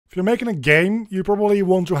If you're making a game, you probably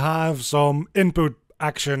want to have some input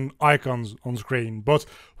action icons on screen. But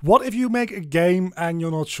what if you make a game and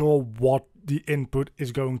you're not sure what the input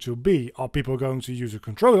is going to be? Are people going to use a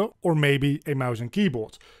controller or maybe a mouse and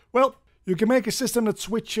keyboard? Well, you can make a system that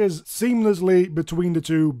switches seamlessly between the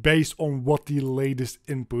two based on what the latest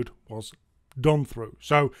input was done through.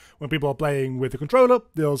 So when people are playing with the controller,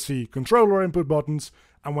 they'll see controller input buttons,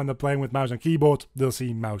 and when they're playing with mouse and keyboard, they'll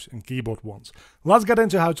see mouse and keyboard ones. Let's get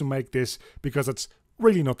into how to make this, because it's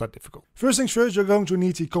really not that difficult. First things first, you're going to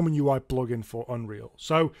need the Common UI plugin for Unreal.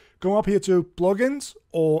 So go up here to Plugins,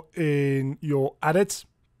 or in your Edit,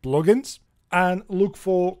 Plugins, and look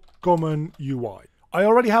for Common UI. I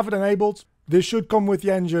already have it enabled. This should come with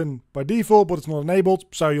the engine by default, but it's not enabled,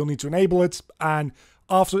 so you'll need to enable it, and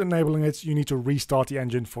after enabling it, you need to restart the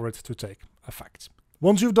engine for it to take effect.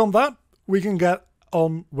 Once you've done that, we can get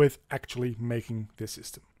on with actually making this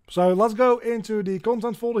system. So let's go into the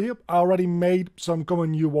content folder here. I already made some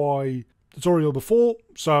Common UI tutorial before,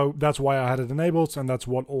 so that's why I had it enabled, and that's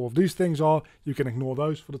what all of these things are. You can ignore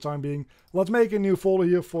those for the time being. Let's make a new folder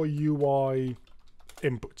here for UI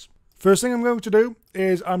inputs. First thing I'm going to do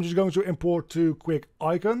is I'm just going to import two quick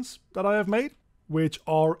icons that I have made, which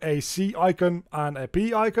are a C icon and a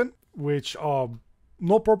P icon, which are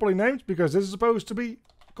not properly named because this is supposed to be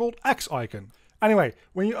called X icon. Anyway,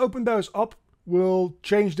 when you open those up, we'll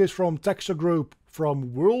change this from texture group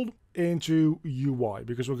from world into UI,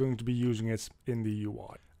 because we're going to be using it in the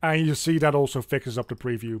UI. And you see that also fixes up the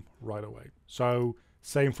preview right away. So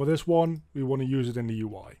same for this one, we want to use it in the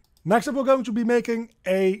UI. Next up, we're going to be making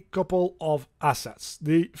a couple of assets.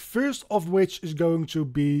 The first of which is going to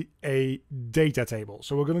be a data table.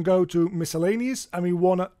 So we're going to go to miscellaneous, and we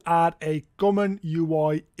want to add a Common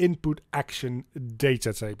UI input action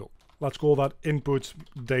data table. Let's call that input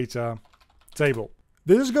data table.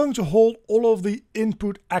 This is going to hold all of the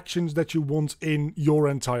input actions that you want in your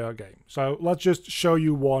entire game. So let's just show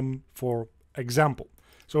you one for example.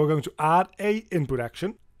 So we're going to add a input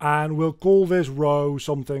action, and we'll call this row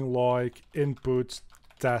something like input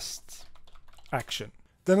test action.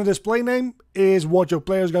 Then the display name is what your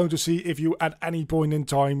player is going to see if you at any point in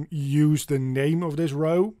time use the name of this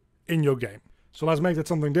row in your game. So let's make that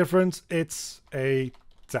something different. It's a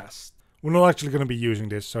test. We're not actually going to be using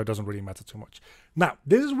this, so it doesn't really matter too much. Now,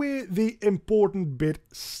 this is where the important bit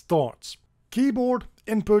starts. Keyboard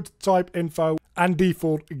input type info and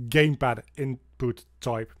default gamepad input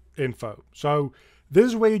type info. So this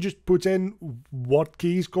is where you just put in what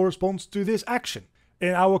keys corresponds to this action.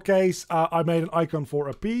 In our case, I made an icon for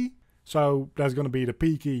a P, so that's going to be the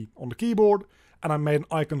P key on the keyboard. And I made an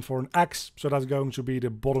icon for an X, so that's going to be the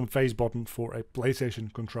bottom face button for a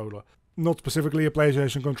PlayStation controller. Not specifically a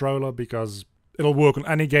PlayStation controller, because it'll work on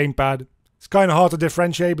any gamepad. It's kind of hard to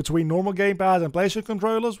differentiate between normal gamepads and PlayStation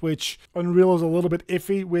controllers, which Unreal is a little bit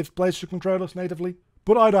iffy with PlayStation controllers natively.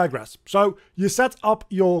 But I digress. So you set up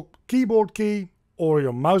your keyboard key or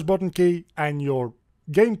your mouse button key and your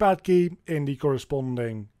gamepad key in the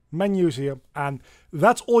corresponding menus here, and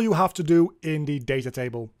that's all you have to do in the data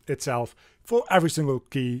table itself for every single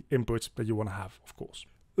key input that you want to have, of course.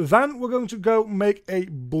 Then we're going to go make a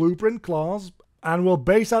blueprint class, and we'll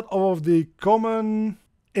base that off of the common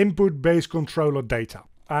input based controller data,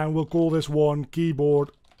 and we'll call this one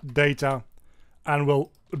keyboard data, and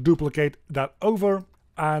we'll duplicate that over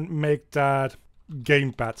and make that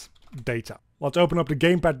gamepad data. Let's open up the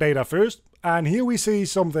gamepad data first, and here we see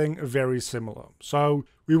something very similar. So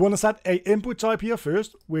we want to set a input type here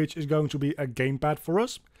first, which is going to be a gamepad for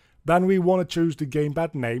us. Then we want to choose the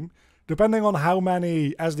gamepad name. Depending on how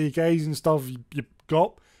many SDKs and stuff you've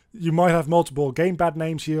got, you might have multiple gamepad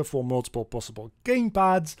names here for multiple possible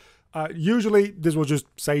gamepads. Usually this will just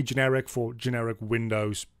say generic for generic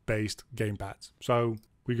Windows-based gamepads. So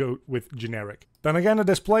we go with generic. Then again, the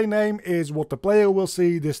display name is what the player will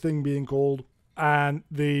see this thing being called. And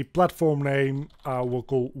the platform name we'll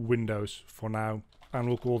call Windows for now. And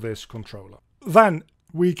we'll call this controller. Then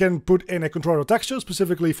we can put in a controller texture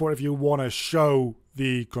specifically for if you want to show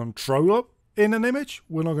the controller in an image.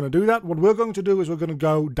 We're not going to do that. What we're going to do is we're going to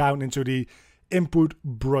go down into the input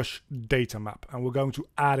brush data map, and we're going to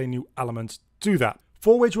add a new element to that,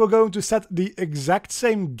 for which we're going to set the exact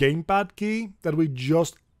same gamepad key that we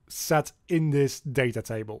just set in this data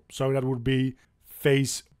table. So that would be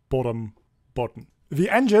face bottom button. The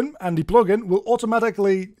engine and the plugin will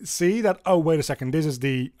automatically see that, oh, wait a second, this is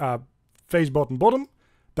the face button bottom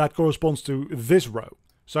that corresponds to this row.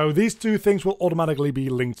 So these two things will automatically be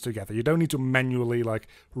linked together. You don't need to manually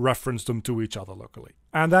reference them to each other locally.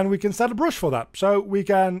 And then we can set a brush for that. So we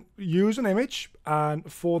can use an image, and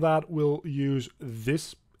for that we'll use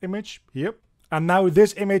this image here. And now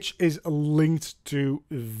this image is linked to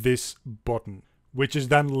this button, which is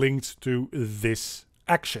then linked to this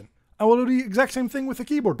action. And we'll do the exact same thing with the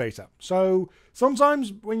keyboard data. So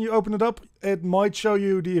sometimes when you open it up, it might show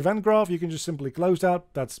you the event graph. You can just simply close that.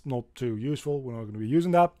 That's not too useful. We're not going to be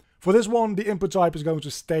using that. For this one, the input type is going to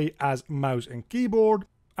stay as mouse and keyboard.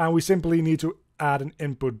 And we simply need to add an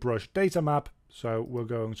input brush data map. So we're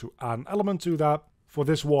going to add an element to that. For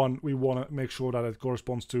this one, we want to make sure that it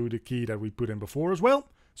corresponds to the key that we put in before as well.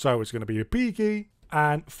 So it's going to be the P key.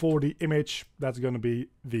 And for the image, that's going to be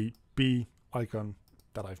the P icon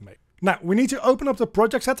that I've made. Now, we need to open up the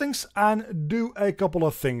project settings and do a couple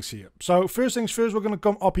of things here. So first things first, we're going to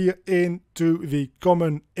come up here into the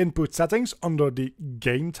common input settings under the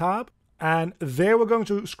game tab. And there we're going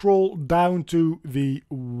to scroll down to the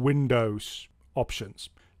Windows options.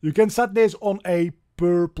 You can set this on a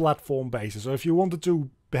per platform basis. So if you wanted to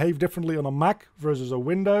behave differently on a Mac versus a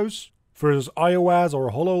Windows, versus iOS or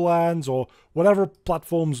HoloLens or whatever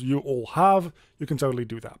platforms you all have, you can totally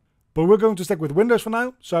do that. But we're going to stick with Windows for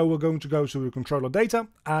now. So we're going to go to the controller data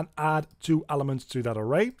and add 2 elements to that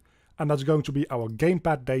array. And that's going to be our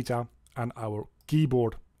gamepad data and our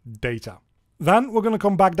keyboard data. Then we're going to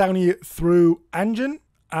come back down here through Engine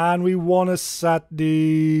and we want to set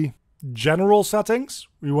the general settings.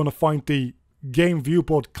 We want to find the Game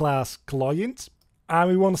Viewport class client and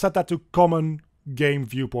we want to set that to common Game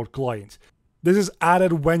Viewport client. This is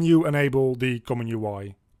added when you enable the Common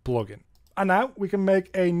UI plugin. And now we can make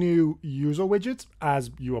a new user widget, as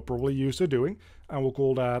you are probably used to doing, and we'll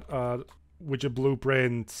call that widget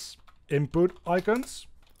blueprint input icons.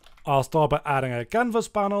 I'll start by adding a canvas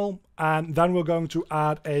panel, and then we're going to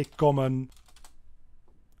add a common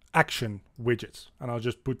action widget. And I'll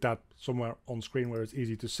just put that somewhere on screen where it's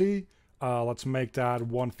easy to see. Let's make that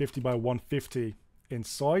 150 by 150 in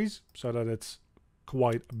size so that it's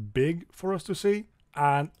quite big for us to see,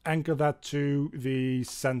 and anchor that to the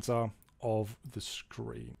center of the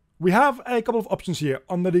screen. We have a couple of options here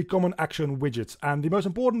under the common action widgets, and the most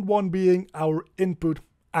important one being our input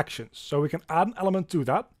actions. So we can add an element to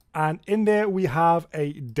that, and in there we have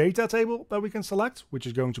a data table that we can select, which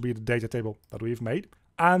is going to be the data table that we've made.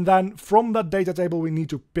 And then from that data table we need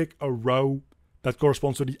to pick a row that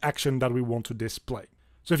corresponds to the action that we want to display.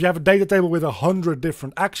 So if you have a data table with 100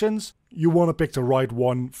 different actions, you want to pick the right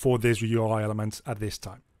one for this UI element at this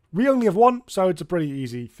time. We only have one, so it's a pretty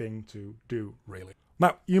easy thing to do, really.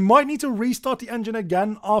 Now, you might need to restart the engine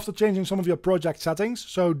again after changing some of your project settings,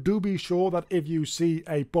 so do be sure that if you see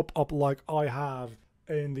a pop-up like I have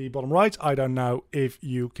in the bottom right, I don't know if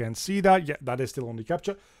you can see that, yeah, that is still on the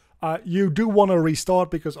capture, you do want to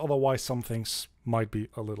restart because otherwise some things might be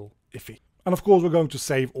a little iffy. And of course, we're going to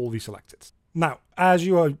save all the selected. Now, as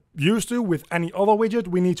you are used to with any other widget,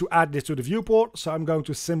 we need to add this to the viewport. So I'm going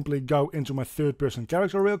to simply go into my third-person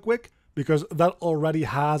character real quick, because that already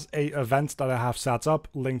has a event that I have set up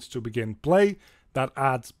linked to begin play that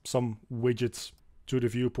adds some widgets to the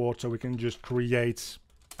viewport. So we can just create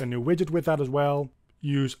a new widget with that as well.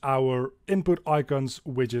 Use our input icons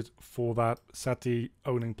widget for that. Set the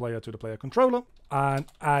owning player to the player controller and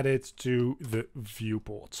add it to the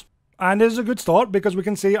viewport. And this is a good start because we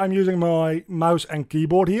can see I'm using my mouse and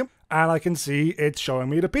keyboard here, and I can see it's showing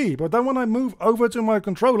me the P. But then when I move over to my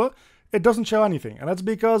controller, it doesn't show anything. And that's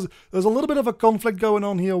because there's a little bit of a conflict going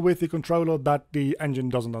on here with the controller that the engine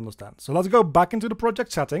doesn't understand. So let's go back into the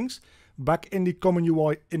project settings, back in the Common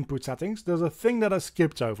UI input settings. There's a thing that I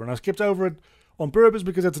skipped over, and I skipped over it on purpose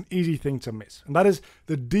because it's an easy thing to miss. And that is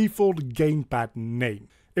the default gamepad name.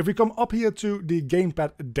 If we come up here to the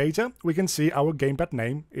gamepad data, we can see our gamepad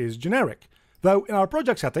name is generic. Though in our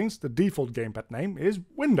project settings, the default gamepad name is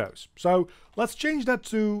Windows. So let's change that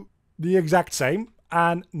to the exact same.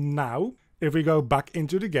 And now, if we go back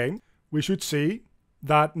into the game, we should see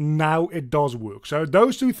that now it does work. So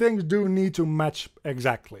those two things do need to match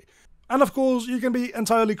exactly. And of course, you can be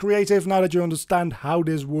entirely creative now that you understand how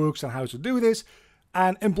this works and how to do this,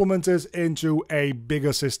 and implement this into a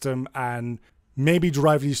bigger system and maybe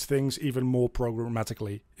drive these things even more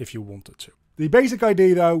programmatically if you wanted to. The basic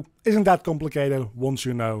idea though isn't that complicated once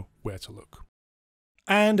you know where to look.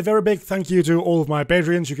 And a very big thank you to all of my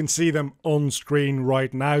Patreons. You can see them on screen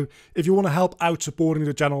right now. If you want to help out supporting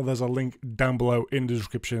the channel, there's a link down below in the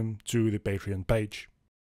description to the Patreon page.